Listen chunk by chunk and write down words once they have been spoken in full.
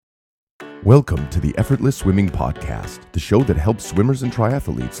Welcome to the Effortless Swimming Podcast, the show that helps swimmers and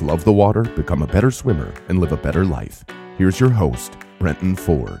triathletes love the water, become a better swimmer, and live a better life. Here's your host, Brenton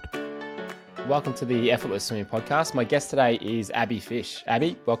Ford. Welcome to the Effortless Swimming Podcast. My guest today is Abby Fish.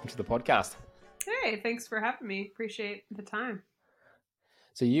 Abby, welcome to the podcast. Hey, thanks for having me. Appreciate the time.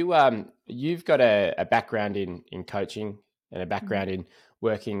 So you've got a background in coaching and a background in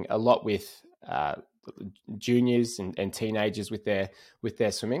working a lot with juniors and teenagers with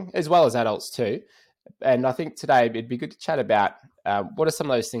their swimming, as well as adults too. And I think today it'd be good to chat about what are some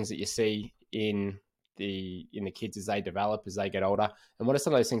of those things that you see in the kids as they develop, as they get older, and what are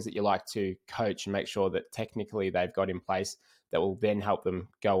some of those things that you like to coach and make sure that technically they've got in place that will then help them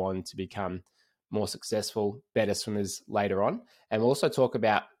go on to become more successful, better swimmers later on. And we'll also talk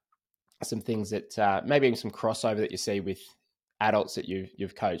about some things that maybe some crossover that you see with adults that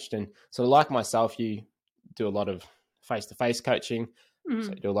you've coached. And so like myself, you do a lot of face-to-face coaching,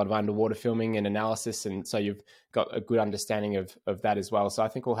 so you do a lot of underwater filming and analysis, and so you've got a good understanding of that as well. So I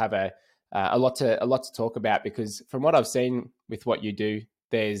think we'll have a lot to talk about, because from what I've seen with what you do,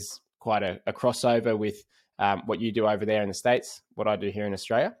 there's quite a crossover with what you do over there in the States, what I do here in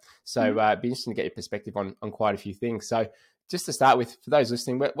Australia. So it'd be interesting to get your perspective on quite a few things. So just to start with, for those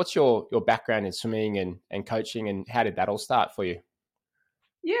listening, what's your background in swimming and coaching, and how did that all start for you?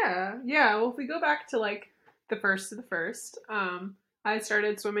 Yeah. Well, if we go back to like the first of the first, I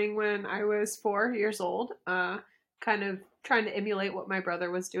started swimming when I was 4 years old, kind of trying to emulate what my brother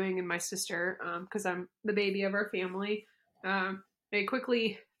was doing and my sister, because I'm the baby of our family. I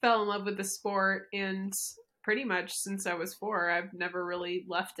quickly fell in love with the sport, and pretty much since I was 4, I've never really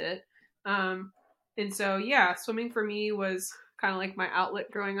left it. And so, yeah, swimming for me was kind of like my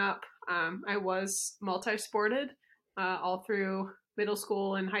outlet growing up. I was multi-sported all through middle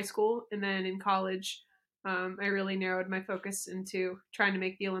school and high school. And then in college, I really narrowed my focus into trying to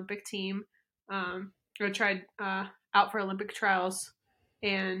make the Olympic team. I tried out for Olympic trials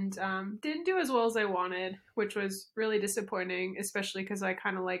and didn't do as well as I wanted, which was really disappointing, especially because I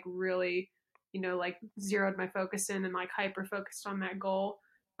kind of like really, like zeroed my focus in and like hyper focused on that goal.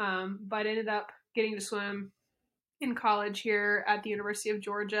 But I ended up getting to swim in college here at the University of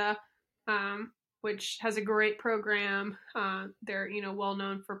Georgia, which has a great program. They're, well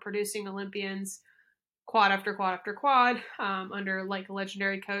known for producing Olympians quad after quad after quad, under like a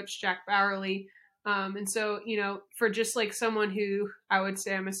legendary coach, Jack Bowerly. And so, for just like someone who I would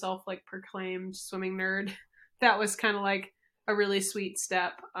say I'm myself like proclaimed swimming nerd, that was kind of like a really sweet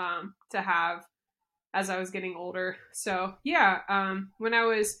step to have as I was getting older. So yeah, when I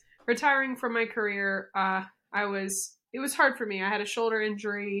was retiring from my career, it was hard for me. I had a shoulder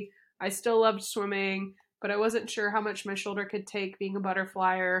injury. I still loved swimming, but I wasn't sure how much my shoulder could take being a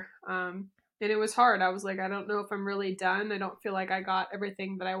butterflyer. And it was hard. I was like, I don't know if I'm really done. I don't feel like I got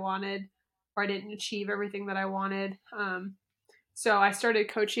everything that I wanted, or I didn't achieve everything that I wanted. So I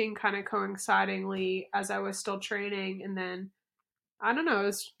started coaching kind of coincidingly as I was still training. And then I don't know,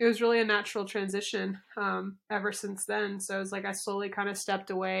 it was really a natural transition ever since then. So it was like I slowly kind of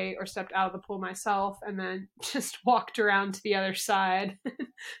stepped away or stepped out of the pool myself, and then just walked around to the other side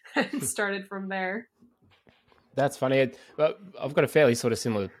and started from there. That's funny. I've got a fairly sort of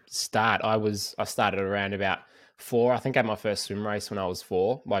similar start. I started around about 4. I think I had my first swim race when I was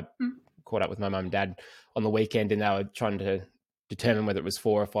 4. I caught up with my mum and dad on the weekend, and they were trying to determine whether it was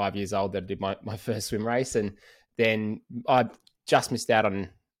 4 or 5 years old that I did my first swim race. And then I just missed out on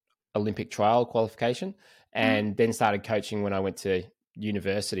Olympic trial qualification, and then started coaching when I went to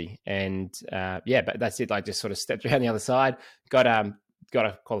university. And but that's it. I just sort of stepped around the other side, got a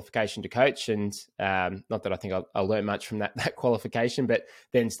qualification to coach, and not that I think I learned much from that qualification, but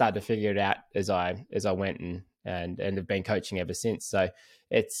then started to figure it out as I went, and have been coaching ever since. So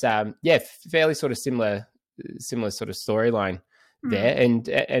it's fairly sort of similar sort of storyline there.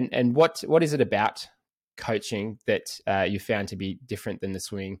 And what is it about coaching that you found to be different than the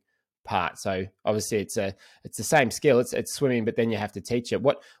swimming part? So obviously it's the same skill, it's swimming, but then you have to teach it.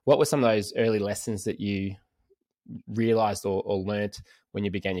 What were some of those early lessons that you realized or learned when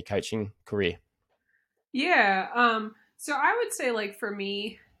you began your coaching career? Yeah. So I would say, like, for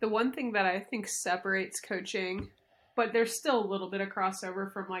me, the one thing that I think separates coaching, but there's still a little bit of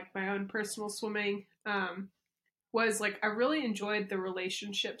crossover from like my own personal swimming, was like I really enjoyed the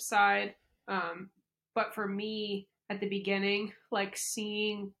relationship side. But for me at the beginning, like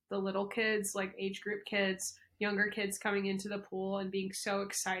seeing the little kids, like age group kids, younger kids coming into the pool and being so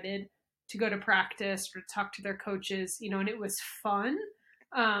excited to go to practice or talk to their coaches, and it was fun,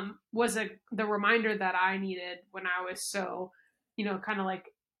 was the reminder that I needed when I was so, kind of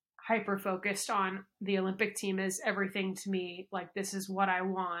like hyper focused on the Olympic team as everything to me. Like, this is what I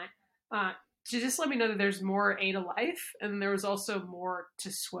want. to just let me know that there's more A to life, and there was also more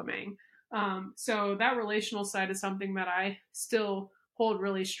to swimming. So that relational side is something that I still hold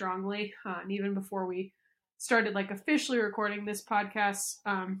really strongly. And even before we started like officially recording this podcast,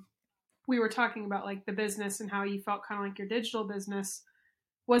 we were talking about like the business and how you felt kind of like your digital business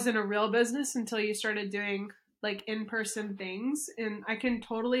wasn't a real business until you started doing like in-person things. And I can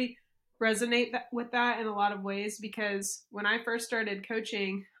totally resonate with that in a lot of ways, because when I first started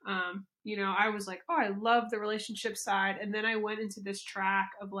coaching, I was like, oh, I love the relationship side. And then I went into this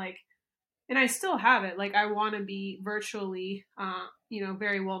track of like, and I still have it. Like, I want to be virtually,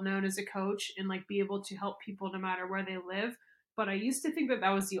 very well known as a coach and like be able to help people no matter where they live. But I used to think that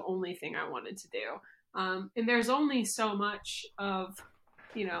that was the only thing I wanted to do. And there's only so much of,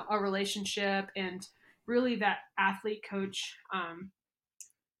 a relationship and really that athlete coach,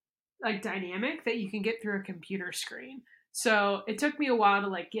 like dynamic that you can get through a computer screen. So it took me a while to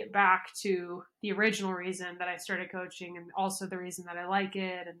like get back to the original reason that I started coaching, and also the reason that I like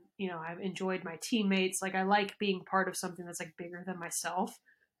it. And, I've enjoyed my teammates. Like, I like being part of something that's like bigger than myself.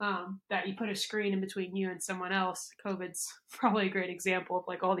 That you put a screen in between you and someone else. COVID's probably a great example of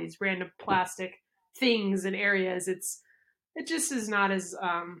like all these random plastic things and areas. It just is not as,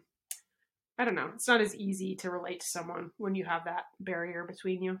 I don't know. It's not as easy to relate to someone when you have that barrier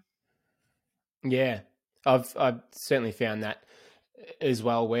between you. Yeah, I've certainly found that as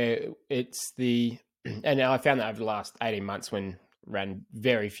well, where it's and I found that over the last 18 months when ran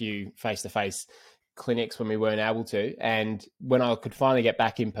very few face-to-face clinics when we weren't able to, and when I could finally get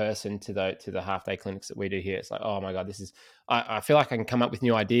back in person to the half-day clinics that we do here, it's like, oh my God, I feel like I can come up with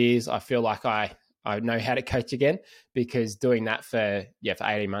new ideas. I feel like I know how to coach again, because doing that for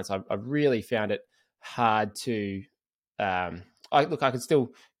 18 months, I really found it hard to, I could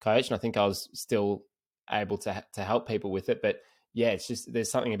still coach, and I think I was still able to help people with it. But yeah, it's just,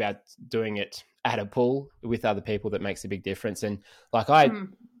 there's something about doing it at a pool with other people that makes a big difference. And like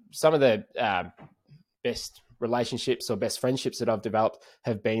some of the best relationships or best friendships that I've developed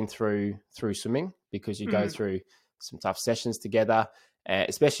have been through swimming, because you go through some tough sessions together,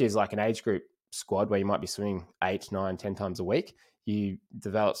 especially as like an age group squad where you might be swimming 8, 9, 10 times a week. You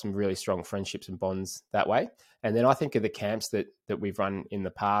develop some really strong friendships and bonds that way. And then I think of the camps that we've run in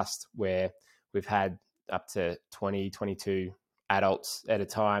the past, where we've had up to 20, 22 adults at a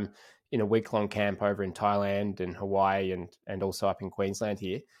time in a week-long camp over in Thailand and Hawaii and also up in Queensland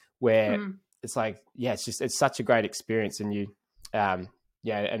here, where it's like, yeah, it's such a great experience. And and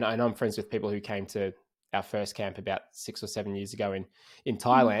I'm friends with people who came to our first camp about 6 or 7 years ago in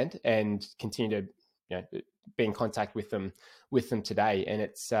Thailand, and continue to, be in contact with them today. And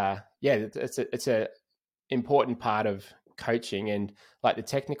it's a important part of coaching, and like the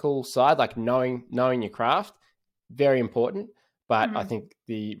technical side, like knowing your craft, very important. But I think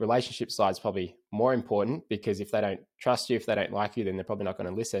the relationship side is probably more important, because if they don't trust you, if they don't like you, then they're probably not going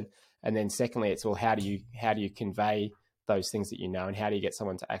to listen. And then secondly, it's, well, how do you convey those things that you know, and how do you get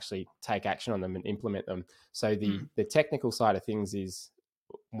someone to actually take action on them and implement them? So the technical side of things is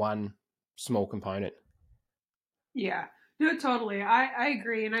one small component. Yeah, no, totally. I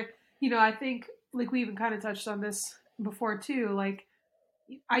agree. And I think like we even kind of touched on this before too. Like,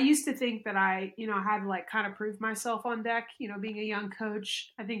 I used to think that I had to like kind of prove myself on deck, being a young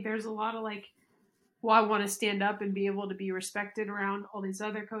coach. I think there's a lot of like, well, I want to stand up and be able to be respected around all these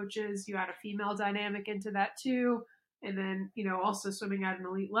other coaches. You add a female dynamic into that too. And then, also swimming at an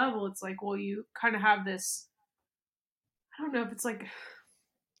elite level, it's like, well, you kind of have this, I don't know if it's like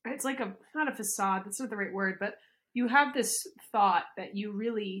not a facade, that's not the right word, but you have this thought that you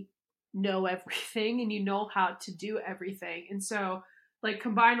really know everything and you know how to do everything. And so like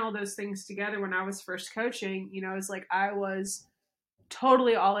combine all those things together. When I was first coaching, it's like I was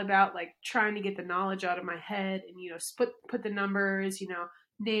totally all about like trying to get the knowledge out of my head and, put the numbers,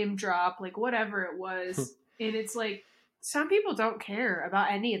 name drop, like whatever it was. And it's like, some people don't care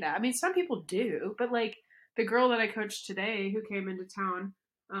about any of that. I mean, some people do, but like the girl that I coached today who came into town,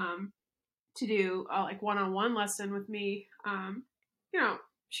 to do like one-on-one lesson with me,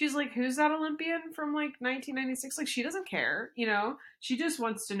 she's like, who's that Olympian from like 1996? Like, she doesn't care, she just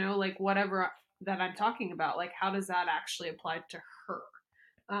wants to know like whatever that I'm talking about, like how does that actually apply to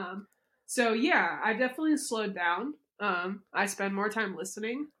her? So yeah, I definitely slowed down. I spend more time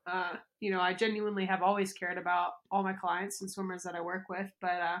listening. I genuinely have always cared about all my clients and swimmers that I work with,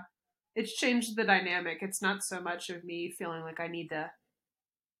 but it's changed the dynamic. It's not so much of me feeling like I need to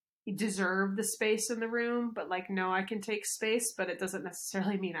deserve the space in the room, but like, no, I can take space, but it doesn't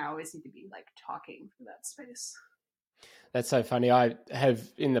necessarily mean I always need to be like talking for that space. That's so funny. I have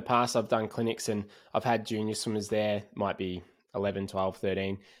in the past, I've done clinics and I've had junior swimmers there, might be 11, 12,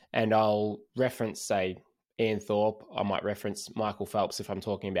 13, and I'll reference, say, Ian Thorpe. I might reference Michael Phelps if I'm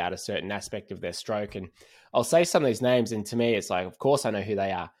talking about a certain aspect of their stroke. And I'll say some of these names, and to me, it's like, of course I know who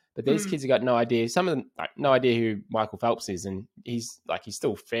they are. But these kids have got no idea. Some of them, like, no idea who Michael Phelps is, and he's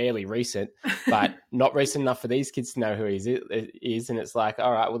still fairly recent, but not recent enough for these kids to know who he is. And it's like,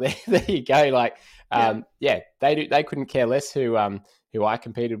 all right, well, there you go. Like, they couldn't care less who I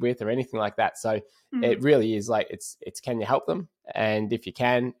competed with or anything like that. So it really is like it's can you help them, and if you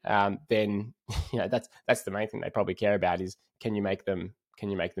can, then that's the main thing they probably care about is can you make them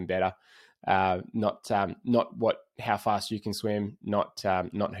better. Not how fast you can swim, not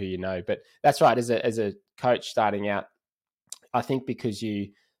who you know. But that's right. As a coach starting out, I think because you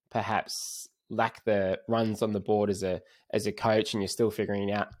perhaps lack the runs on the board as a coach, and you're still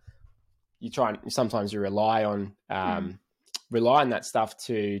figuring out, sometimes you rely on that stuff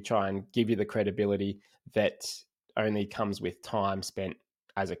to try and give you the credibility that only comes with time spent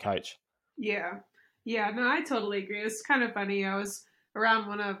as a coach. Yeah, no, I totally agree. It's kind of funny. I was around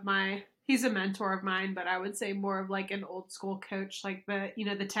he's a mentor of mine, but I would say more of like an old school coach. Like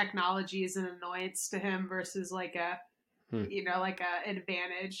the technology is an annoyance to him versus like like a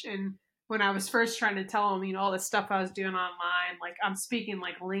advantage. And when I was first trying to tell him, all the stuff I was doing online, like I'm speaking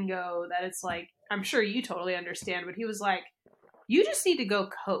like lingo that it's like, I'm sure you totally understand, but he was like, you just need to go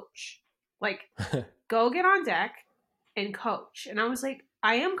coach, like go get on deck and coach. And I was like,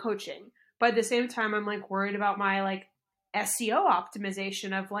 I am coaching, but at the same time, I'm like worried about my like SEO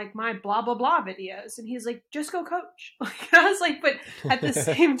optimization of like my blah, blah, blah videos. And he's like, just go coach. Like, I was like, but at the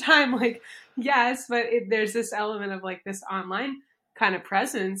same time, like, yes, but there's this element of like this online kind of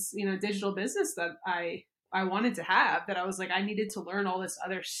presence, digital business that I wanted to have, that I was like, I needed to learn all this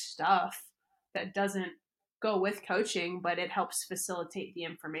other stuff that doesn't go with coaching, but it helps facilitate the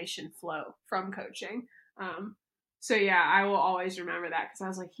information flow from coaching. So yeah, I will always remember that, because I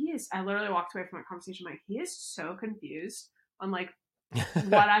was like, I literally walked away from that conversation like, he is so confused on like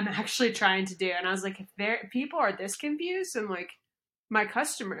what I'm actually trying to do. And I was like, if people are this confused, and like my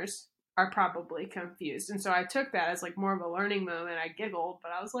customers are probably confused. And so I took that as like more of a learning moment. I giggled,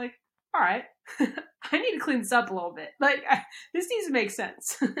 but I was like, all right, I need to clean this up a little bit. Like this needs to make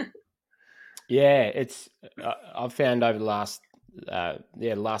sense. Yeah, it's I've found over the last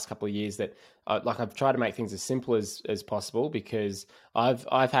couple of years that I've tried to make things as simple as possible, because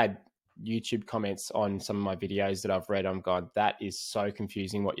I've had YouTube comments on some of my videos that I've read. I'm gone, that is so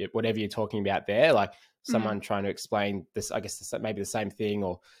confusing. Whatever you're talking about there, like someone trying to explain this, I guess maybe the same thing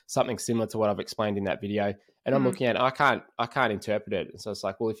or something similar to what I've explained in that video, and I'm looking at it, I can't interpret it. So it's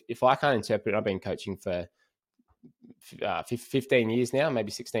like, well, if I can't interpret it, I've been coaching for 15 years now,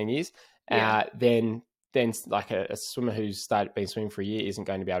 maybe 16 years. Then like a swimmer who's been swimming for a year isn't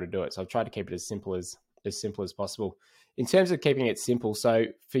going to be able to do it. So I've tried to keep it as simple as possible. In terms of keeping it simple, so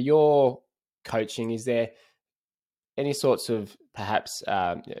for your coaching, is there any sorts of perhaps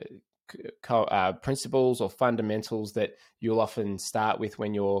principles or fundamentals that you'll often start with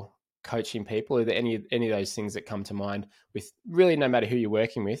when you're coaching people? Are there any of those things that come to mind with really, no matter who you're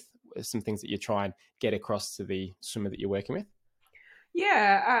working with, some things that you try and get across to the swimmer that you're working with?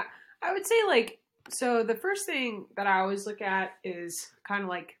 Yeah, I would say like, so the first thing that I always look at is kind of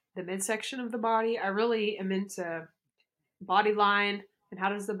like the midsection of the body. I really am into body line and how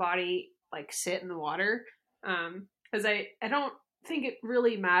does the body like sit in the water. Because I don't think it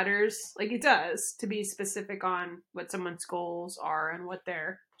really matters, like it does, to be specific on what someone's goals are and what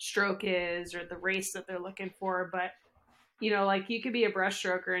their stroke is or the race that they're looking for. But, like you could be a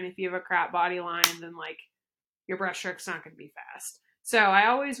breaststroker, and if you have a crap body line, then like your breaststroke's not going to be fast. So I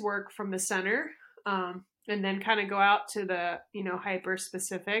always work from the center, and then kind of go out to the, hyper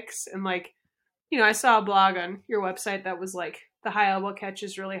specifics. And like, I saw a blog on your website that was like, the high elbow catch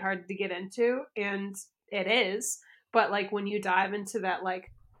is really hard to get into, and it is. But like when you dive into that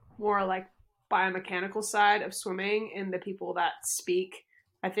like more like biomechanical side of swimming, and the people that speak,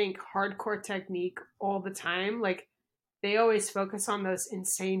 I think, hardcore technique all the time, like they always focus on those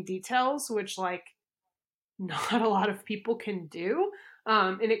insane details, which like not a lot of people can do.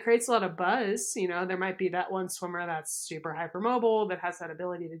 And it creates a lot of buzz. There might be that one swimmer that's super hypermobile that has that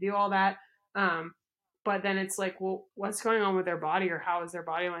ability to do all that. But then it's like, well, what's going on with their body, or how is their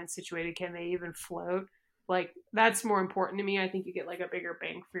body line situated? Can they even float? Like that's more important to me. I think you get like a bigger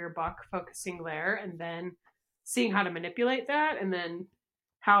bang for your buck focusing there, and then seeing how to manipulate that, and then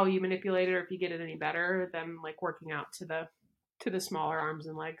how you manipulate it, or if you get it any better, then like working out to the smaller arms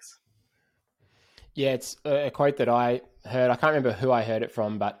and legs. Yeah, it's a quote that I heard. I can't remember who I heard it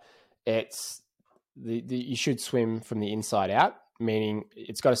from, but it's you should swim from the inside out, meaning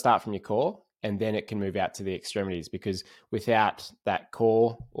it's got to start from your core. and then it can move out to the extremities, because without that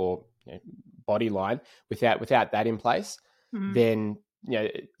core or body line, without that in place, then you're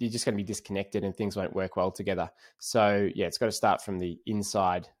just going to be disconnected and things won't work well together. So yeah, it's got to start from the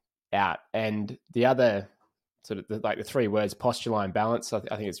inside out. And the other sort of the three words, posture, line, balance. I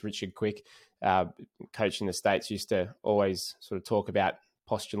think it's Richard Quick, coach in the States, used to always sort of talk about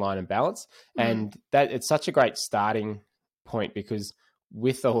posture, line, and balance. And that it's such a great starting point, because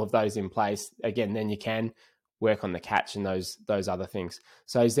with all of those in place, again, then you can work on the catch and those other things.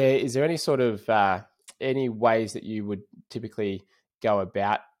 So is there any sort of any ways that you would typically go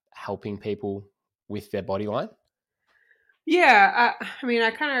about helping people with their body line? Yeah, I mean,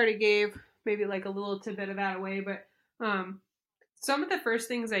 I kind of already gave maybe like a little tidbit of that away, but some of the first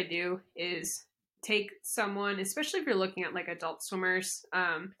things I do is take someone, especially if you're looking at like adult swimmers.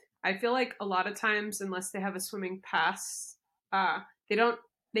 I feel like a lot of times, unless they have a swimming pass,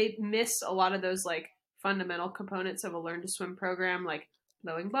 they miss a lot of those like fundamental components of a learn to swim program, like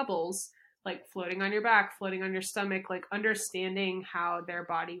blowing bubbles, like floating on your back, floating on your stomach, like understanding how their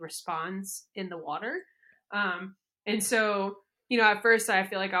body responds in the water. And so, at first I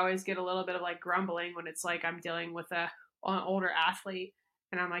feel like I always get a little bit of like grumbling when it's like I'm dealing with an older athlete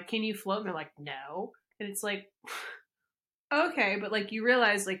and I'm like, can you float? And they're like, no. And it's like, okay, but like you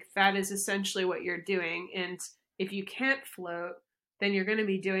realize like that is essentially what you're doing. And if you can't float, then you're going to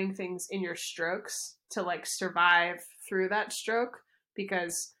be doing things in your strokes to like survive through that stroke,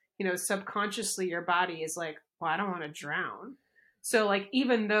 because, subconsciously your body is like, well, I don't want to drown. So like,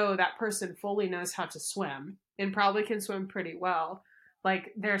 even though that person fully knows how to swim and probably can swim pretty well,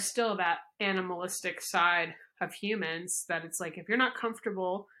 like there's still that animalistic side of humans that it's like, if you're not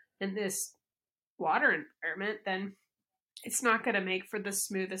comfortable in this water environment, then it's not going to make for the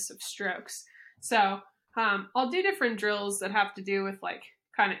smoothest of strokes. So I'll do different drills that have to do with like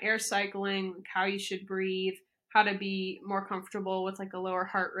kind of air cycling, like how you should breathe, how to be more comfortable with like a lower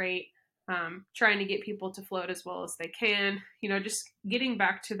heart rate, trying to get people to float as well as they can, just getting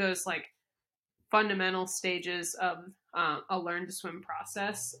back to those like fundamental stages of a learn to swim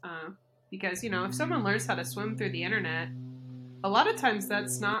process. Because, if someone learns how to swim through the internet, a lot of times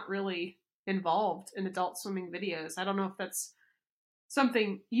that's not really involved in adult swimming videos. I don't know if that's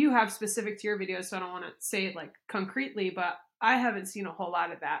something you have specific to your videos, so I don't want to say it like concretely, but I haven't seen a whole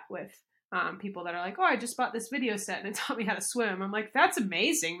lot of that with people that are like, oh, I just bought this video set and it taught me how to swim. I'm like, that's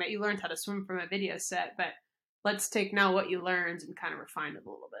amazing that you learned how to swim from a video set, but let's take now what you learned and kind of refine it a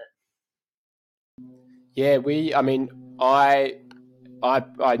little bit. Yeah,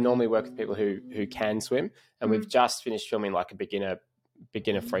 I normally work with people who can swim, and we've just finished filming like a beginner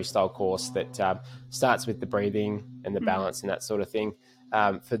freestyle course that starts with the breathing and the balance and that sort of thing,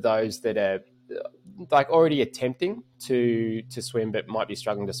 for those that are like already attempting to swim but might be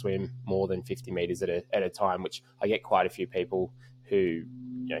struggling to swim more than 50 meters at a time, which I get quite a few people who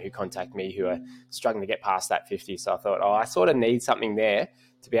contact me who are struggling to get past that 50. So I thought, I sort of need something there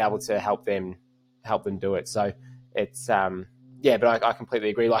to be able to help them do it. So it's but I completely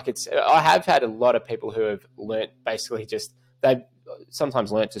agree. Like I have had a lot of people who have learnt basically they've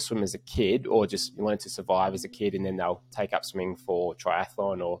sometimes learnt to swim as a kid or just learnt to survive as a kid, and then they'll take up swimming for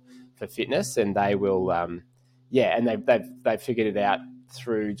triathlon or for fitness, and they will and they've figured it out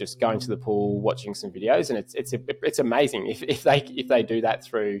through just going to the pool, watching some videos, and it's amazing if they do that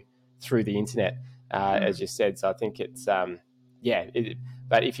through the internet, as you said. So I think it's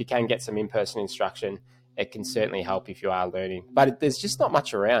but if you can get some in-person instruction, it can certainly help if you are learning. But there's just not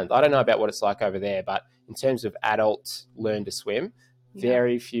much around. I don't know about what it's like over there, but in terms of adult learn to swim,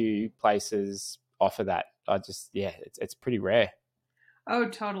 very few places offer that. It's pretty rare. Oh,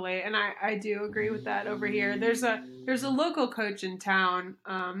 totally. And I do agree with that over here. There's a local coach in town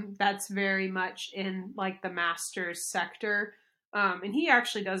that's very much in like the masters sector. And he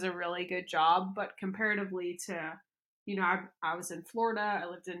actually does a really good job, but comparatively to, I was in Florida, I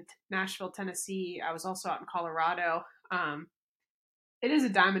lived in Nashville, Tennessee. I was also out in Colorado. It is a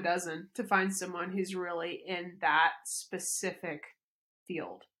dime a dozen to find someone who's really in that specific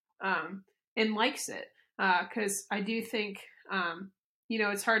field and likes it. Because I do think,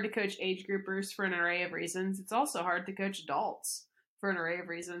 it's hard to coach age groupers for an array of reasons. It's also hard to coach adults for an array of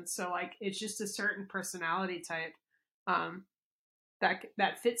reasons. So like, it's just a certain personality type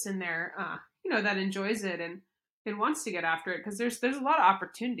that fits in there, that enjoys it and wants to get after it, because there's a lot of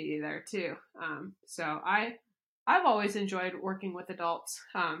opportunity there too. So I've always enjoyed working with adults.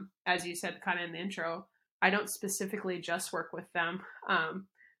 As you said, kind of in the intro, I don't specifically just work with them,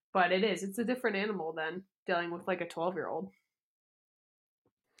 but it's a different animal than dealing with like a 12-year-old.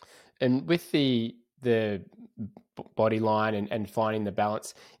 And with the body line and finding the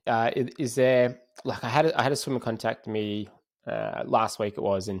balance. Is there, like, I had a swimmer contact me last week it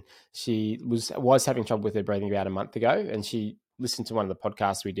was, and she was having trouble with her breathing about a month ago, and she listened to one of the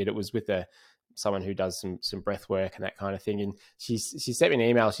podcasts we did. It was with someone who does some breath work and that kind of thing, and she sent me an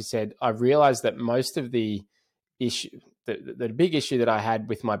email. She said, I realized that most of the issue, the big issue that I had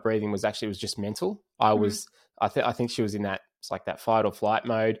with my breathing was just mental. I think she was in it's like that fight or flight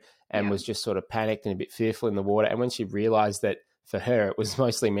mode, and was just sort of panicked and a bit fearful in the water. And when she realized that for her it was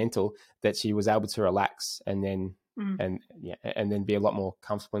mostly mental, that she was able to relax and then and then be a lot more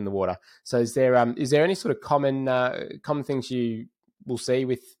comfortable in the water. So is there any sort of common things you will see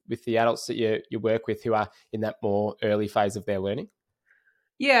with the adults that you work with who are in that more early phase of their learning?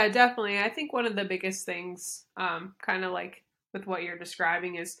 Yeah, definitely. I think one of the biggest things, kind of like with what you're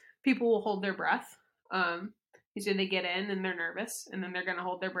describing, is people will hold their breath. So they get in and they're nervous, and then they're going to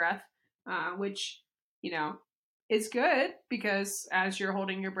hold their breath, which, is good, because as you're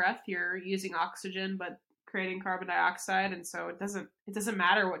holding your breath, you're using oxygen but creating carbon dioxide, and so it doesn't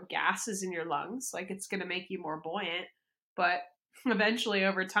matter what gas is in your lungs. Like, it's going to make you more buoyant, but eventually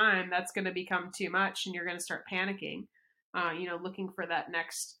over time that's going to become too much, and you're going to start panicking. Looking for that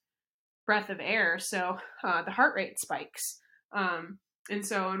next breath of air. So the heart rate spikes. And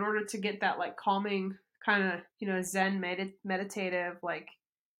so in order to get that like calming kind of, Zen meditative, like,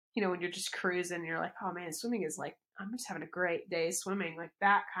 when you're just cruising, you're like, oh man, swimming is like, I'm just having a great day swimming, like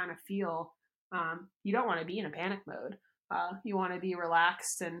that kind of feel. You don't want to be in a panic mode. You want to be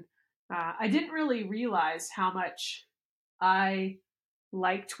relaxed. And I didn't really realize how much I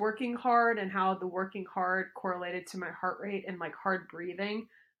liked working hard, and how the working hard correlated to my heart rate and like hard breathing,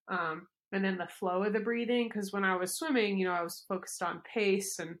 and then the flow of the breathing. Because when I was swimming, I was focused on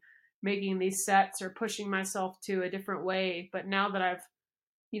pace and making these sets or pushing myself to a different way. But now that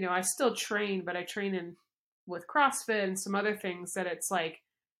I still train, but I train with CrossFit and some other things, that it's like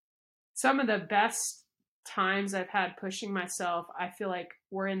some of the best times I've had pushing myself, I feel like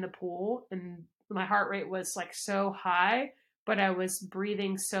we're in the pool and my heart rate was like so high, but I was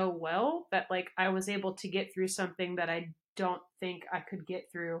breathing so well that like I was able to get through something that I don't think I could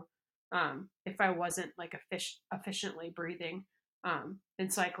get through if I wasn't like efficiently breathing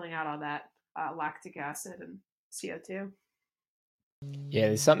and cycling out all that lactic acid and CO2. Yeah,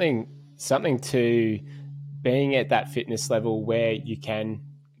 there's something to being at that fitness level where you can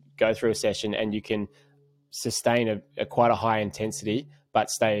go through a session and you can sustain a quite a high intensity, but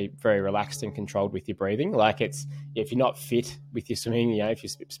stay very relaxed and controlled with your breathing. Like, if you're not fit with your swimming, if you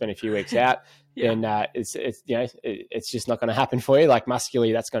spend a few weeks out, Yeah. then it's just not going to happen for you. Like,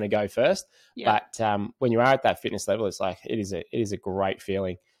 muscularly, that's going to go first. Yeah. But when you are at that fitness level, it's like it is a great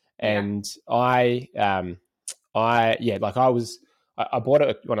feeling. Yeah. And I bought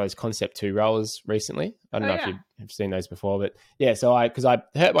one of those Concept 2 rollers recently. I don't know if you've seen those before, but yeah, so because I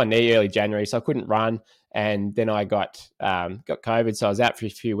hurt my knee early January, so I couldn't run, and then I got COVID, so I was out for a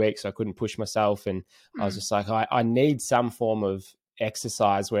few weeks, so I couldn't push myself, and I was just like, I need some form of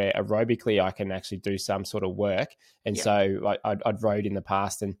exercise where aerobically I can actually do some sort of work, and so I'd rode in the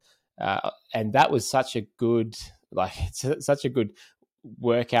past, and that was such a good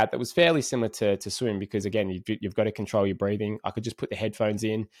workout that was fairly similar to swim, because again, you've got to control your breathing. I could just put the headphones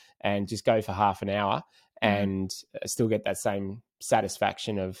in and just go for half an hour and still get that same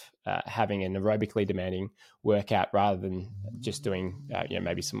satisfaction of having an aerobically demanding workout rather than just doing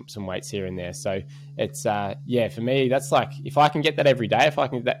maybe some weights here and there. So it's for me, that's like, if I can get that every day, if I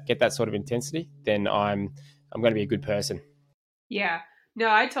can get that sort of intensity, then I'm going to be a good person. Yeah. No,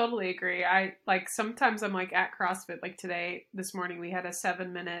 I totally agree. I like, sometimes I'm like at CrossFit, like this morning we had a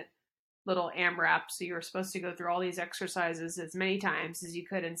 7-minute little AMRAP. So you were supposed to go through all these exercises as many times as you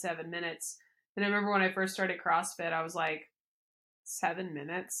could in 7 minutes. And I remember when I first started CrossFit, I was like, 7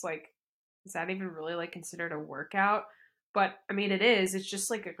 minutes? Like, is that even really like considered a workout? But I mean, it is. It's just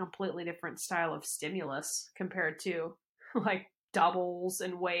like a completely different style of stimulus compared to like doubles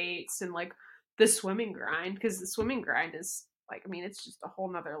and weights and like the swimming grind. Because the swimming grind is like, I mean, it's just a whole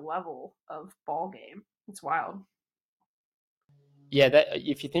nother level of ball game. It's wild. Yeah, that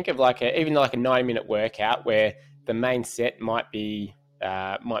if you think of even like a 9-minute workout where the main set might be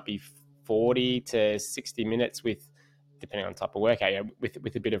 40 to 60 minutes with, depending on the type of workout,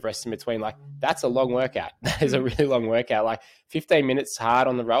 with a bit of rest in between, like that's a long workout. That is a really long workout. Like 15 minutes hard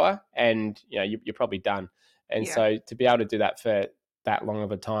on the rower, and you're probably done. And so to be able to do that for that long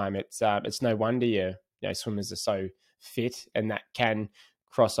of a time, it's no wonder swimmers are so fit, and that can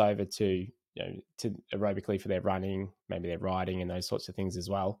cross over to to aerobically for their running, maybe their riding and those sorts of things as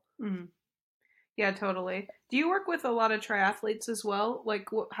well. Mm. Yeah, totally. Do you work with a lot of triathletes as well? Like,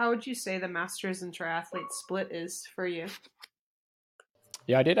 how would you say the masters and triathlete split is for you?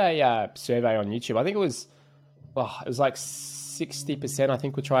 Yeah, I did a survey on YouTube. I think it was like 60%, I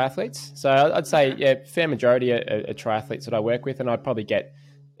think, were triathletes. So I'd say, Okay. yeah, fair majority are triathletes that I work with, and I'd probably get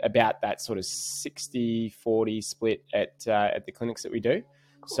about that sort of 60-40 split at the clinics that we do.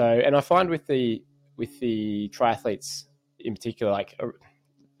 Cool. So, and I find with the triathletes in particular, like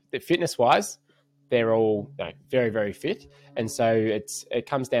fitness wise, they're all very, very fit, and so it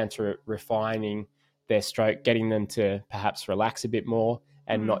comes down to refining their stroke, getting them to perhaps relax a bit more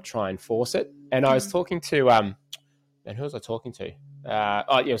and Mm-hmm. not try and force it. And I was Mm-hmm. talking to and who was I talking to?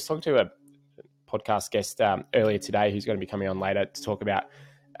 I was talking to a podcast guest earlier today who's going to be coming on later to talk about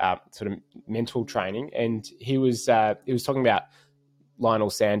sort of mental training, and he was talking about Lionel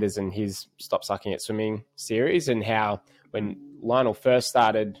Sanders and his Stop Sucking at Swimming series, and how when Lionel first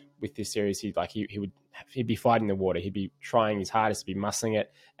started with this series, he'd be fighting the water, he'd be trying his hardest to be muscling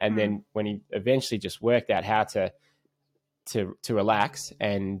it, and Mm-hmm. then when he eventually just worked out how to relax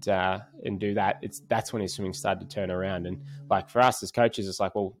and do that, that's when his swimming started to turn around. And like for us as coaches, it's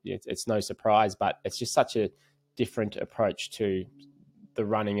like, well, it's no surprise, but it's just such a different approach to the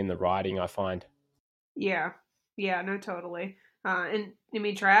running and the riding, I find. Yeah. Yeah, no, totally. And I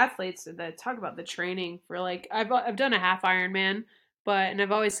mean, triathletes that talk about the training for like, I've done a half Ironman, and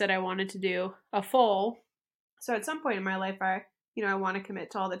I've always said I wanted to do a full. So at some point in my life, I want to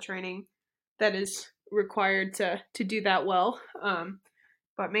commit to all the training that is required to do that well.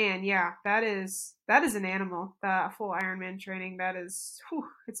 But man, yeah, that is an animal. That full Ironman training,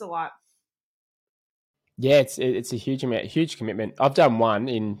 it's a lot. Yeah, it's a huge commitment. I've done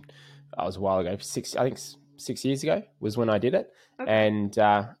one I was a while ago, 6 years ago was when I did it, Okay. and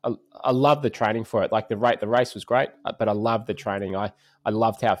I love the training for it. Like the race was great, but I loved the training. I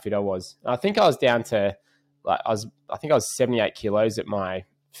loved how fit I was. I think I was down to I think I was 78 kilos at my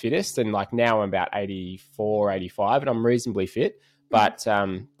fittest, and like now I'm about 84, 85, and I'm reasonably fit. Mhm. But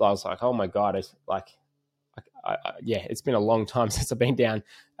I was like, oh my god, it's like yeah, it's been a long time since I've been down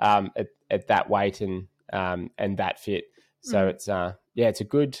at that weight and that fit. So Mhm. it's yeah, it's a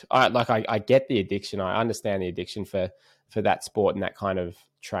good. I get the addiction. I understand the addiction for that sport and that kind of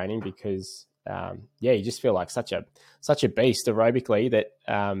training because yeah, you just feel like such a beast aerobically that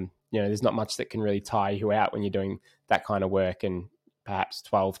there's not much that can really tire you out when you're doing that kind of work, and perhaps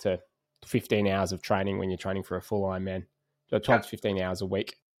 12 to 15 hours of training when you're training for a full Ironman. So 12 Oh, to 15 hours a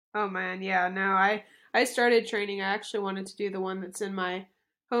week. oh man, yeah. No, I started training. I actually wanted to do the one that's in my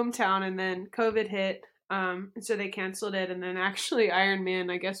hometown, and then COVID hit. And so they canceled it. And then actually,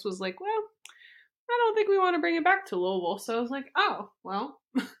 Ironman, I guess, was like, well, I don't think we want to bring it back to Louisville. So I was like, oh, well,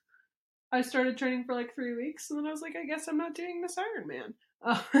 I started training for like 3 weeks, and then I was like, I guess I'm not doing this Ironman.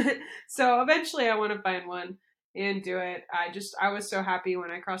 Uh, so eventually, I want to find one and do it. I was so happy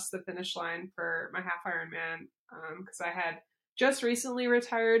when I crossed the finish line for my half Ironman because I had just recently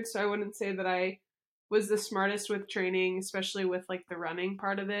retired, so I wouldn't say that I was the smartest with training, especially with like the running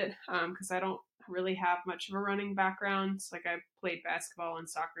part of it, because I don't really have much of a running background. So, like I played basketball and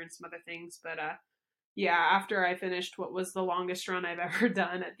soccer and some other things, but yeah, after I finished what was the longest run I've ever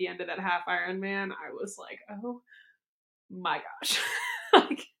done at the end of that half Ironman, I was like, oh my gosh.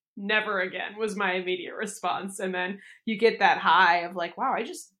 Like, never again was my immediate response. And then you get that high of like, wow, I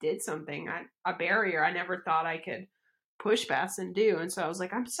just did something, a barrier I never thought I could push past and do. And so I was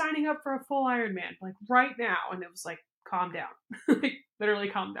like, I'm signing up for a full Ironman, like right now. And it was like, calm down. Like, literally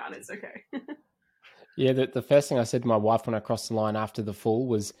calm down. It's okay. Yeah, the first thing I said to my wife when I crossed the line after the full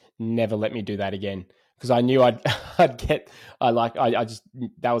was never let me do that again because I knew I'd I'd get I just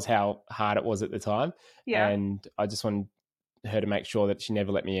that was how hard it was at the time, Yeah. and I just wanted her to make sure that she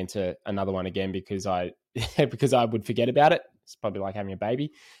never let me into another one again because I because I would forget about it. It's probably like having a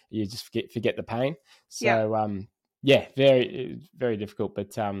baby; you just forget the pain. Yeah. So yeah, very difficult,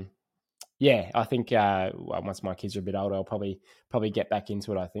 but yeah, I think once my kids are a bit older, I'll probably get back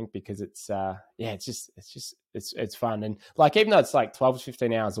into it. I think because it's yeah, it's fun, and like even though it's like 12 to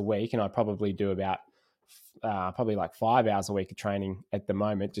 15 hours a week, and I probably do about probably like 5 hours a week of training at the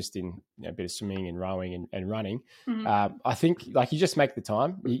moment, just in a bit of swimming and rowing and running. Mhm. I think like you just make the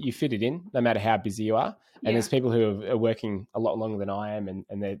time, you fit it in, no matter how busy you are. And Yeah. there's people who are working a lot longer than I am,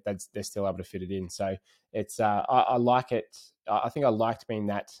 and they're still able to fit it in. So it's I like it. I think I liked being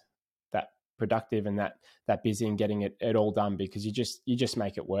that productive and that busy and getting it all done because you just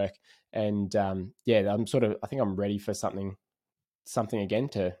make it work. And yeah, I think I'm ready for something again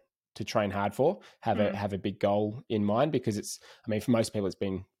to train hard for, Mhm. have a big goal in mind because I mean, for most people, it's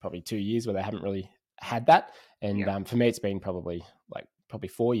been probably 2 years where they haven't really had that. And Yeah. for me, it's been probably like probably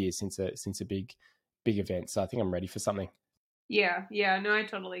 4 years since a big event. So I think I'm ready for something. Yeah, no, I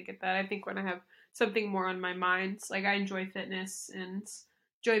totally get that. I think when I have something more on my mind, like I enjoy fitness and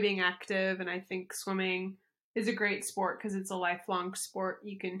enjoy being active, and I think swimming is a great sport because it's a lifelong sport.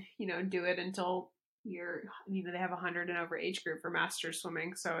 You can, do it until they have 100 and over age group for master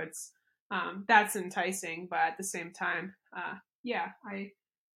swimming, so it's that's enticing. But at the same time,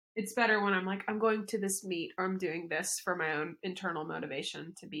 it's better when I'm like, I'm going to this meet or I'm doing this for my own internal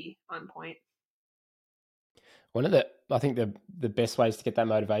motivation to be on point. I think the best ways to get that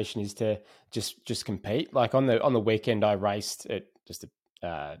motivation is to just compete. Like on the weekend, I raced at just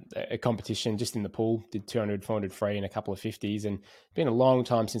a competition just in the pool, did 200, 400 free and a couple of 50s, and it's been a long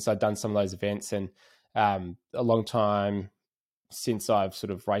time since I'd done some of those events, and a long time since I've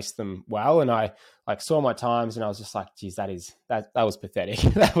sort of raced them well. And I like saw my times and I was just like, geez, that was pathetic.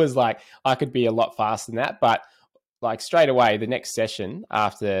 That was like, I could be a lot faster than that. But like straight away, the next session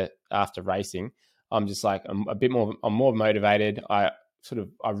after racing, I'm just like, I'm more motivated. I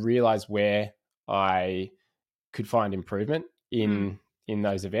realize where I could find improvement in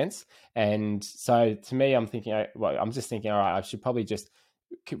those events. And so to me, I'm just thinking, all right, I should probably just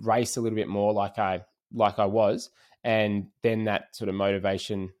race a little bit more like I was, and then that sort of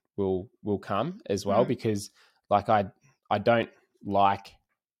motivation will come as well, because like I don't like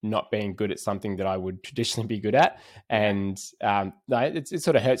not being good at something that I would traditionally be good at. And no, it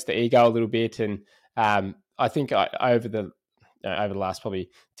sort of hurts the ego a little bit. And I think over the last probably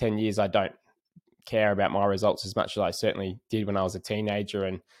 10 years, I don't care about my results as much as I certainly did when I was a teenager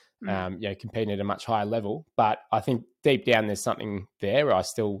and competing at a much higher level. But I think deep down there's something there where I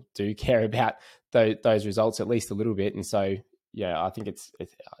still do care about those results at least a little bit. And so I think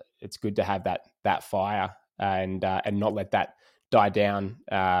it's good to have that fire and not let that die down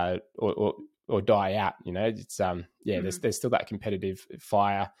or die out. It's there's still that competitive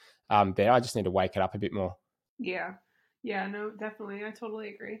fire there. I just need to wake it up a bit more. Yeah, no, definitely, I totally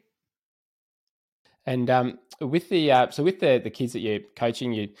agree. And with the kids that you're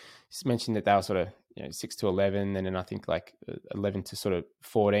coaching, you mentioned that they were sort of 6 to 11, and then I think like 11 to sort of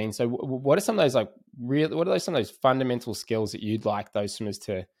 14. So what are some of those some of those fundamental skills that you'd like those swimmers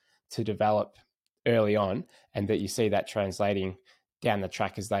to develop early on, and that you see that translating down the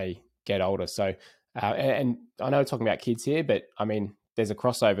track as they get older? So and I know we're talking about kids here, but I mean there's a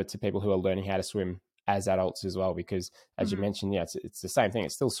crossover to people who are learning how to swim as adults as well, because as you mentioned, it's the same thing.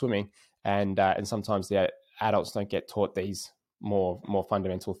 It's still swimming, and sometimes the adults don't get taught these more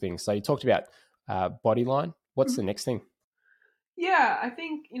fundamental things. So you talked about body line. What's the next thing? Yeah, I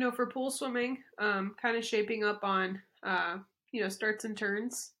think for pool swimming, kind of shaping up on starts and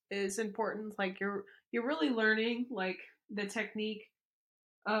turns is important. Like you're really learning like the technique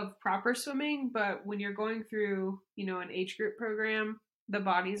of proper swimming, but when you're going through an age group program, the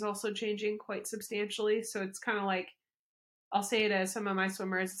body's also changing quite substantially. So it's kind of like, I'll say it as some of my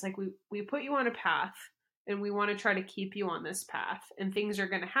swimmers, it's like we put you on a path and we want to try to keep you on this path, and things are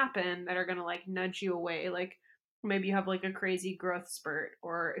going to happen that are going to like nudge you away. Like maybe you have like a crazy growth spurt,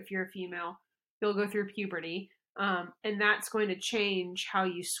 or if you're a female, you'll go through puberty. And that's going to change how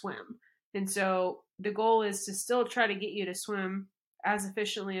you swim. And so the goal is to still try to get you to swim as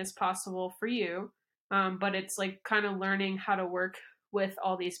efficiently as possible for you. But it's like kind of learning how to work with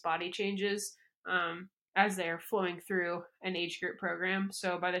all these body changes as they're flowing through an age group program.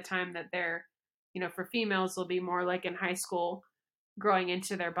 So by the time that they're, for females, they'll be more like in high school, growing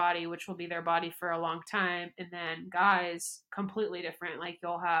into their body, which will be their body for a long time. And then guys, completely different. Like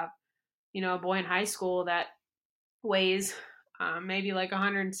you'll have, a boy in high school that weighs maybe like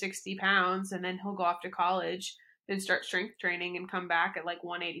 160 pounds, and then he'll go off to college and start strength training and come back at like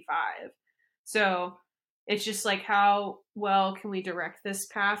 185. So it's just like, how well can we direct this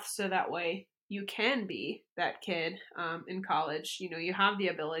path so that way you can be that kid in college? You have the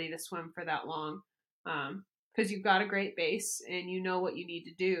ability to swim for that long because you've got a great base and you know what you need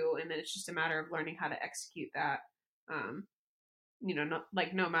to do, and then it's just a matter of learning how to execute that.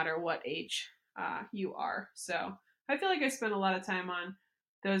 No matter what age you are. So I feel like I spend a lot of time on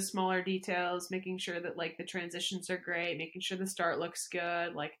those smaller details, making sure that like the transitions are great, making sure the start looks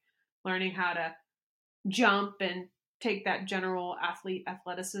good, like learning how to jump and take that general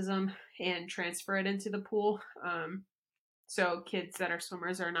athleticism and transfer it into the pool. So kids that are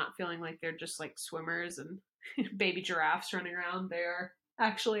swimmers are not feeling like they're just like swimmers and baby giraffes running around. They're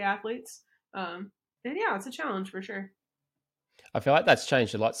actually athletes. And yeah, it's a challenge for sure. I feel like that's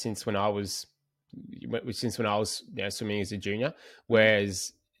changed a lot since when I was swimming as a junior.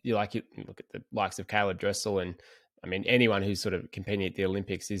 Whereas you look at the likes of Caleb Dressel, and I mean anyone who's sort of competing at the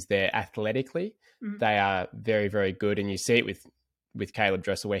Olympics, is there athletically they are very, very good, and you see it with with Caleb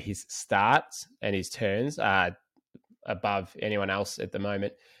Dressel, where his starts and his turns are above anyone else at the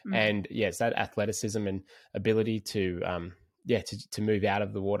moment. Mm. And it's that athleticism and ability to move out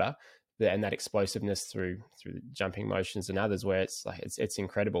of the water, and that explosiveness through jumping motions and others, where it's like it's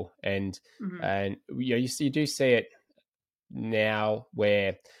incredible. And you do see it now,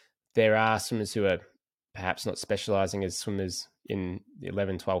 where there are swimmers who are perhaps not specializing as swimmers in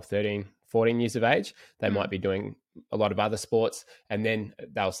 11, 12, 13, 14 years of age. They might be doing a lot of other sports, and then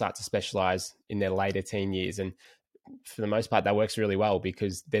they'll start to specialize in their later teen years. And for the most part, that works really well,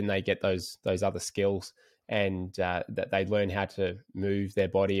 because then they get those other skills, and that they learn how to move their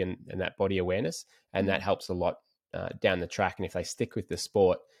body and that body awareness, and that helps a lot down the track. And if they stick with the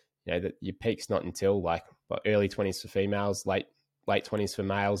sport, that your peak's not until like early 20s for females, late 20s for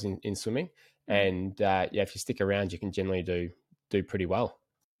males in swimming. And if you stick around, you can generally do pretty well.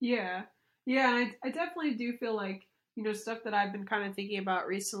 Yeah. I definitely do feel like, stuff that I've been kind of thinking about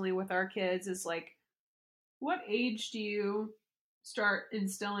recently with our kids is like, what age do you start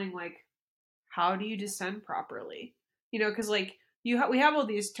instilling, like, how do you descend properly? Because like we have all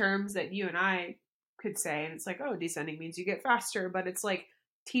these terms that you and I could say, and it's like, oh, descending means you get faster, but it's like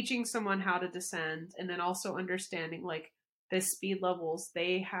teaching someone how to descend, and then also understanding like the speed levels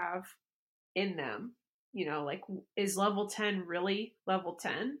they have in them. Like, is level 10 really level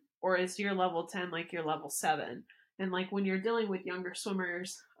 10, or is your level 10 like your level 7? And like when you're dealing with younger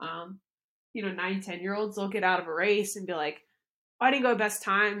swimmers, 9-10-year-olds, they'll get out of a race and be like, oh, I didn't go best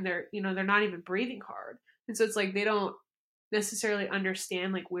time. They're not even breathing hard. And so it's like they don't necessarily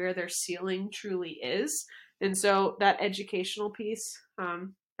understand like where their ceiling truly is. And so that educational piece,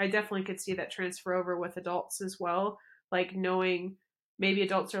 I definitely could see that transfer over with adults as well. Like knowing maybe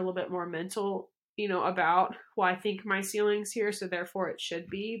adults are a little bit more mental, about, well, I think my ceiling's here, so therefore it should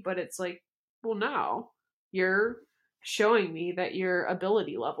be. But it's like, well, no, you're showing me that your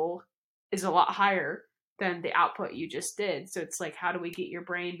ability level is a lot higher than the output you just did. So it's like, how do we get your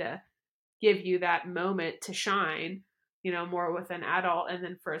brain to give you that moment to shine, more with an adult? And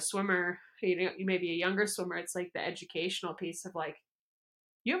then for a swimmer, maybe a younger swimmer, it's like the educational piece of like,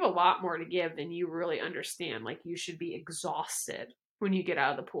 you have a lot more to give than you really understand. Like, you should be exhausted when you get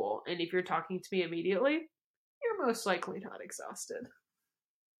out of the pool. And if you're talking to me immediately, you're most likely not exhausted.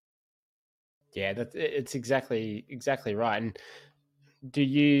 Yeah, it's exactly right. And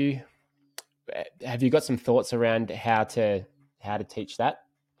have you got some thoughts around how to teach that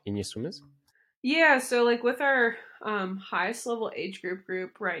in your swimmers? Yeah, so like with our highest level age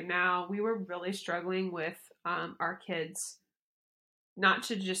group right now, we were really struggling with our kids not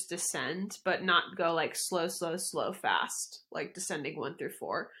to just descend, but not go like slow, fast, like descending 1 through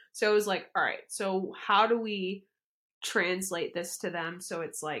 4. So it was like, all right, so how do we translate this to them so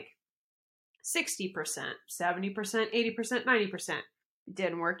it's like 60%, 70%, 80%, 90%? It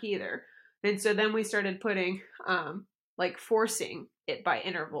didn't work either. And so then we started putting like forcing it by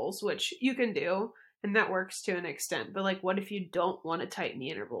intervals, which you can do, and that works to an extent. But like, what if you don't want to tighten the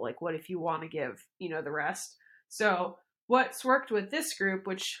interval? Like, what if you want to give, the rest? So what's worked with this group,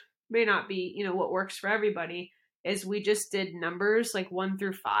 which may not be, what works for everybody, is we just did numbers like 1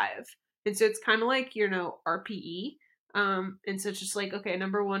 through 5. And so it's kind of like, RPE. And so it's just like, okay,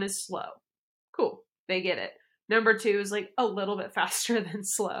 number 1 is slow. Cool. They get it. Number 2 is like a little bit faster than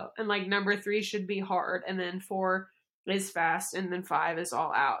slow. And like number 3 should be hard. And then 4 is fast. And then 5 is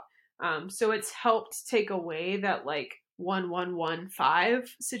all out. So it's helped take away that like 1-1-1-5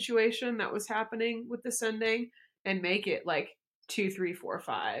 situation that was happening with descending, and make it like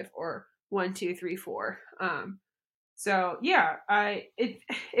 2-3-4-5 or 1-2-3-4. So yeah,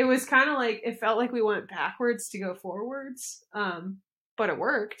 it was kind of like, it felt like we went backwards to go forwards. But it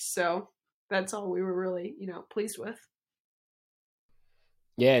worked. So that's all we were really, pleased with.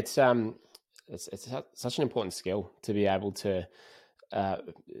 Yeah, it's such an important skill to be able to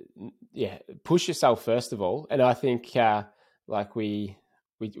push yourself first of all. And I think like we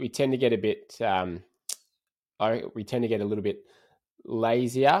tend to get a bit we tend to get a little bit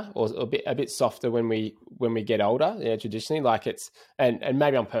lazier or a bit softer when we get older. Yeah, traditionally, like it's and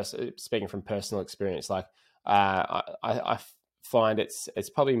maybe I'm speaking from personal experience. Like I find it's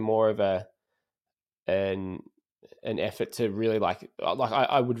probably more of an effort to really like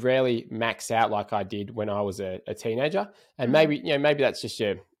I would rarely max out like I did when I was a teenager, and maybe that's just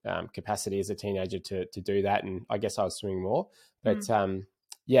your capacity as a teenager to do that, and I guess I was swimming more, but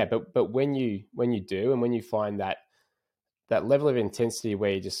but when you do, and when you find that level of intensity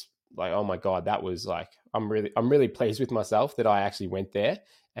where you just like, oh my God, that was like, I'm really pleased with myself that I actually went there,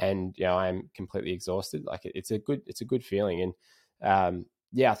 and I'm completely exhausted. Like it's a good feeling. And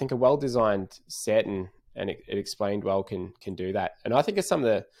I think a well-designed set and it explained well can do that. And I think it's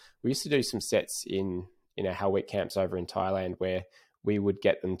we used to do some sets in our Hell Week camps over in Thailand where we would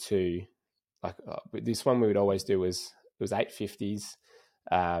get them to like this one we would always do was it was 850s,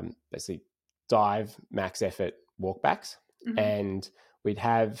 basically dive max effort walkbacks, and we'd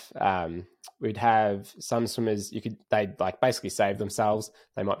have some swimmers they'd like basically save themselves.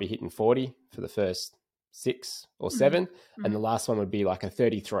 They might be hitting 40 for the first 6 or 7, and the last one would be like a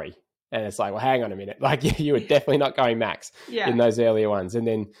 33. And it's like, well, hang on a minute. Like you were definitely not going max in those earlier ones. And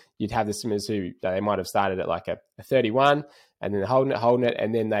then you'd have the swimmers who they might have started at like a 31 and then holding it.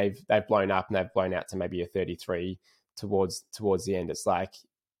 And then they've blown up and they've blown out to maybe a 33 towards the end. It's like,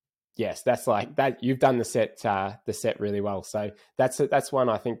 yes, that's like that. You've done the set really well. So that's one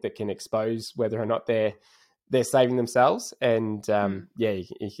I think that can expose whether or not they're saving themselves. And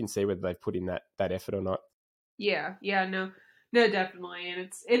you can see whether they've put in that effort or not. Yeah. No, definitely. And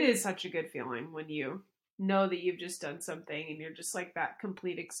it is such a good feeling when you know that you've just done something and you're just like that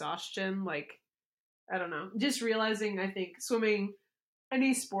complete exhaustion. Like, I don't know, just realizing, I think swimming,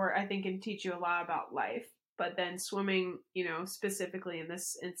 any sport, I think can teach you a lot about life, but then swimming, specifically in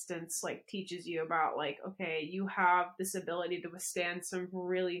this instance, like teaches you about like, okay, you have this ability to withstand some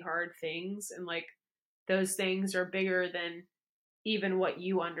really hard things. And like, those things are bigger than even what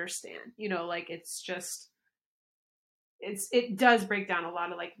you understand, like it's just, it does break down a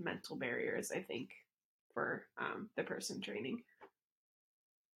lot of like mental barriers, I think, for the person training.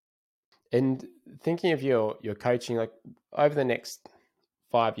 And thinking of your coaching, like over the next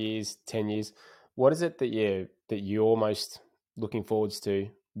 5 years, 10 years, what is it that you're almost looking forwards to?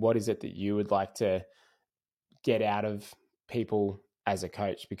 What is it that you would like to get out of people as a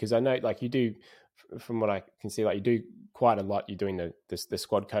coach? Because I know like you do, from what I can see, like you do quite a lot. You're doing the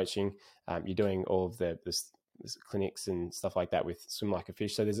squad coaching. You're doing all of the clinics and stuff like that with Swim Like a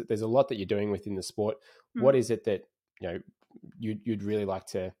Fish. So there's a lot that you're doing within the sport. What is it that you'd really like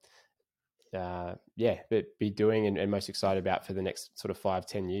to be doing and most excited about for the next sort of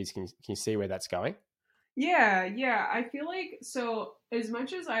 5-10 years? Can you see where that's going? Yeah. I feel like, so as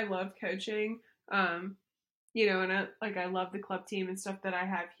much as I love coaching, and I love the club team and stuff that I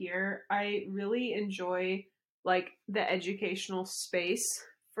have here, I really enjoy like the educational space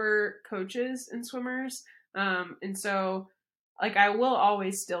for coaches and swimmers. And so like I will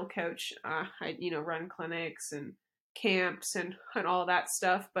always still coach, I run clinics and camps and all that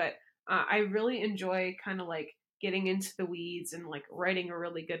stuff, but I really enjoy kind of like getting into the weeds and like writing a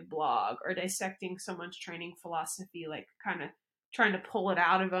really good blog or dissecting someone's training philosophy, like kind of trying to pull it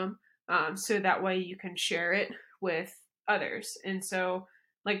out of them, so that way you can share it with others. And so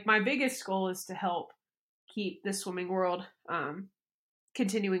like my biggest goal is to help keep the swimming world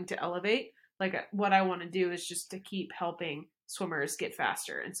continuing to elevate. Like what I want to do is just to keep helping swimmers get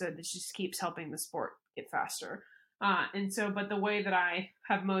faster. And so this just keeps helping the sport get faster. But the way that I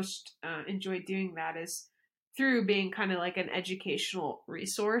have most enjoyed doing that is through being kind of like an educational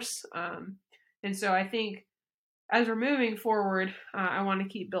resource. And so I think as we're moving forward, I want to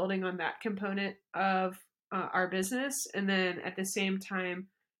keep building on that component of our business. And then at the same time,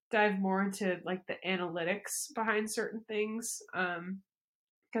 dive more into like the analytics behind certain things.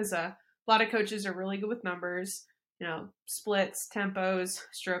 Because a lot of coaches are really good with numbers, splits, tempos,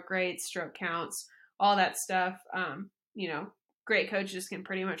 stroke rates, stroke counts, all that stuff. Great coaches can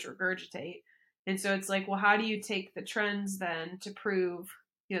pretty much regurgitate. And so it's like, well, how do you take the trends then to prove,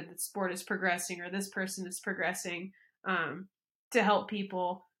 the sport is progressing or this person is progressing, to help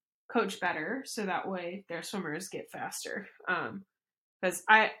people coach better so that way their swimmers get faster. Because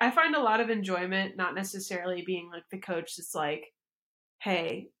I find a lot of enjoyment, not necessarily being like the coach that's like,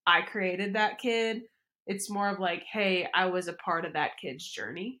 hey, I created that kid. It's more of like, hey, I was a part of that kid's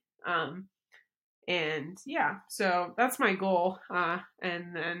journey. And yeah, so that's my goal.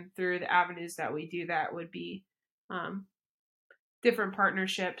 And then through the avenues that we do that would be different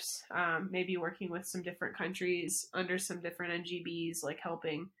partnerships, maybe working with some different countries under some different NGBs, like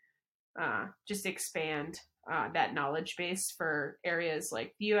helping just expand that knowledge base for areas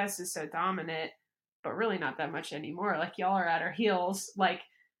like the US is so dominant, but really not that much anymore. Like y'all are at our heels. Like,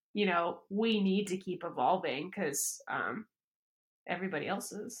 we need to keep evolving because everybody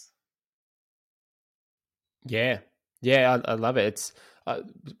else is. Yeah, I love it. It's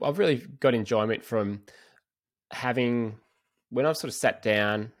I've really got enjoyment from having, when I've sort of sat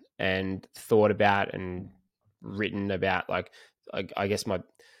down and thought about and written about, like, I guess my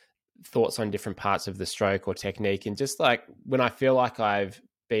thoughts on different parts of the stroke or technique, and just like when I feel like I've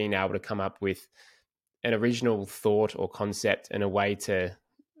been able to come up with an original thought or concept and a way to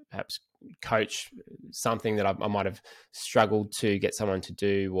perhaps coach something that I might have struggled to get someone to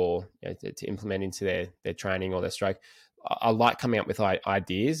do, or to implement into their training or their stroke. I like coming up with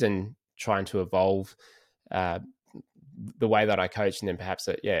ideas and trying to evolve the way that I coach, and then perhaps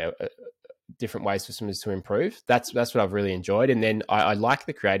different ways for swimmers to improve. That's what I've really enjoyed. And then I like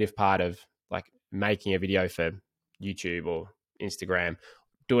the creative part of like making a video for YouTube or Instagram,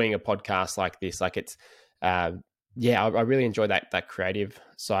 doing a podcast like this. Like it's, I really enjoy that creative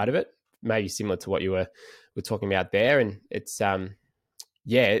side of it. Maybe similar to what you were talking about there. And it's, and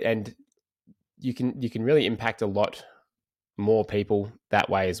you can really impact a lot more people that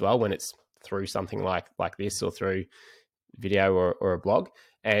way as well, when it's through something like this, or through video or a blog.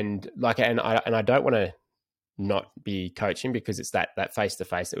 And I don't want to not be coaching, because it's that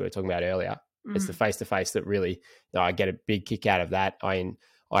face-to-face that we were talking about earlier. Mm. It's the face-to-face that really, I get a big kick out of that.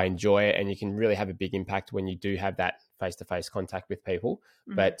 I enjoy it, and you can really have a big impact when you do have that face-to-face contact with people.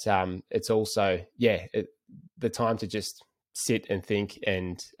 Mm. But it's also, the time to just sit and think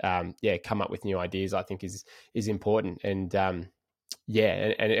and come up with new ideas, I think is important. And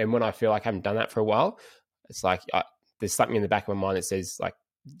and when I feel like I haven't done that for a while, it's like there's something in the back of my mind that says, like,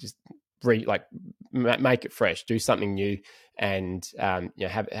 just make it fresh, do something new, and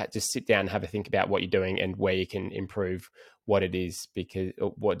just sit down and have a think about what you're doing and where you can improve what it is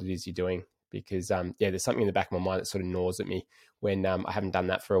you're doing. Because there's something in the back of my mind that sort of gnaws at me when I haven't done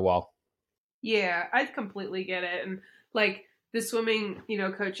that for a while. Yeah, I completely get it. And like the swimming,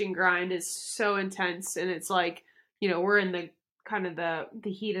 coaching grind is so intense, and it's like, we're in the kind of the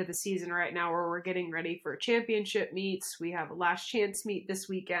heat of the season right now, where we're getting ready for championship meets. We have a last chance meet this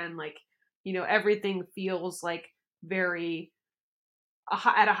weekend. Like, everything feels like very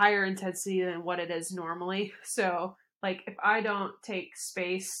at a higher intensity than what it is normally. So like, if I don't take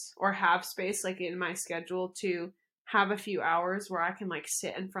space or have space, like in my schedule, to have a few hours where I can like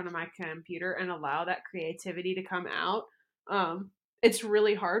sit in front of my computer and allow that creativity to come out, it's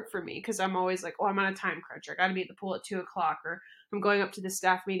really hard for me, because I'm always like, I'm on a time crunch, or I got to be at the pool at 2:00, or I'm going up to the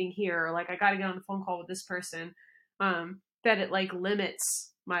staff meeting here, or like I got to get on the phone call with this person, that it like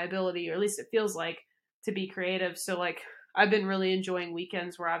limits my ability, or at least it feels like, to be creative. So like, I've been really enjoying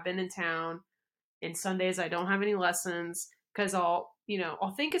weekends where I've been in town, and Sundays I don't have any lessons, because I'll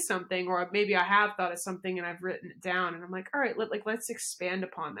think of something, or maybe I have thought of something and I've written it down, and I'm like, all right, let's expand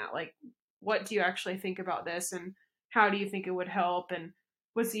upon that. Like, what do you actually think about this, and how do you think it would help, and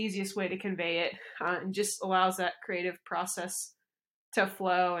what's the easiest way to convey it? And just allows that creative process to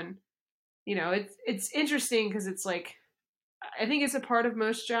flow. And, it's interesting, because it's like, I think it's a part of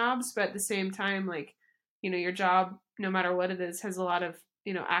most jobs, but at the same time, like, your job, no matter what it is, has a lot of,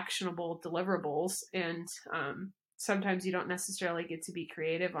 actionable deliverables. And sometimes you don't necessarily get to be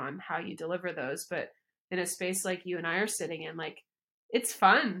creative on how you deliver those. But in a space like you and I are sitting in, like, it's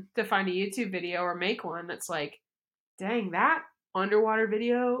fun to find a YouTube video or make one that's like, dang, that underwater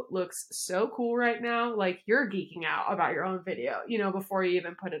video looks so cool right now. Like, you're geeking out about your own video, before you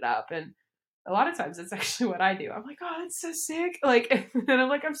even put it up. And a lot of times that's actually what I do. I'm like, oh, that's so sick. Like, and I'm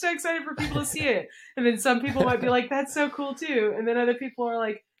like, I'm so excited for people to see it. And then some people might be like, that's so cool too. And then other people are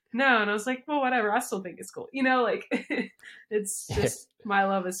like, no. And I was like, well, whatever. I still think it's cool. Like, it's just my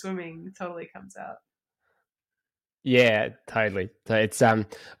love of swimming totally comes out. Yeah, totally. So it's I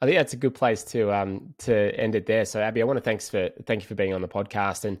think that's a good place to end it there. So Abby, I want to thank you for being on the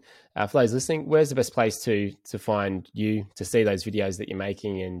podcast. And for those listening, where's the best place to find you, to see those videos that you're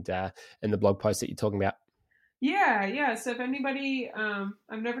making, and the blog posts that you're talking about? Yeah. So if anybody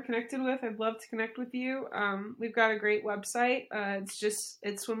I've never connected with, I'd love to connect with you. We've got a great website. It's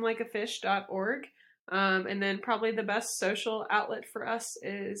swimlikeafish.org. And then probably the best social outlet for us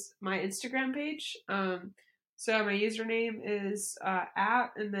is my Instagram page. So my username is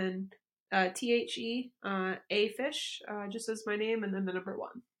 @ and then THE afish, just as my name, and then the number 1.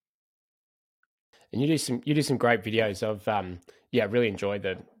 And you do some great videos of I really enjoy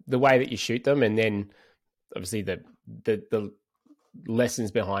the way that you shoot them, and then obviously the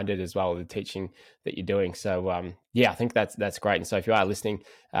lessons behind it as well, the teaching that you're doing. So I think that's great. And so if you are listening,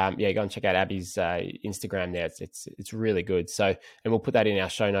 go and check out Abby's Instagram there. It's really good. So, and we'll put that in our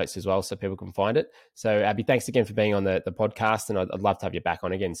show notes as well, so people can find it. So Abby, thanks again for being on the podcast, and I'd love to have you back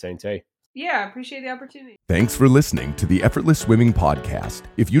on again soon too. Yeah, I appreciate the opportunity. Thanks for listening to the Effortless Swimming Podcast.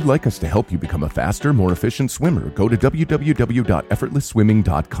 If you'd like us to help you become a faster, more efficient swimmer, go to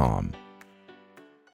www.effortlessswimming.com.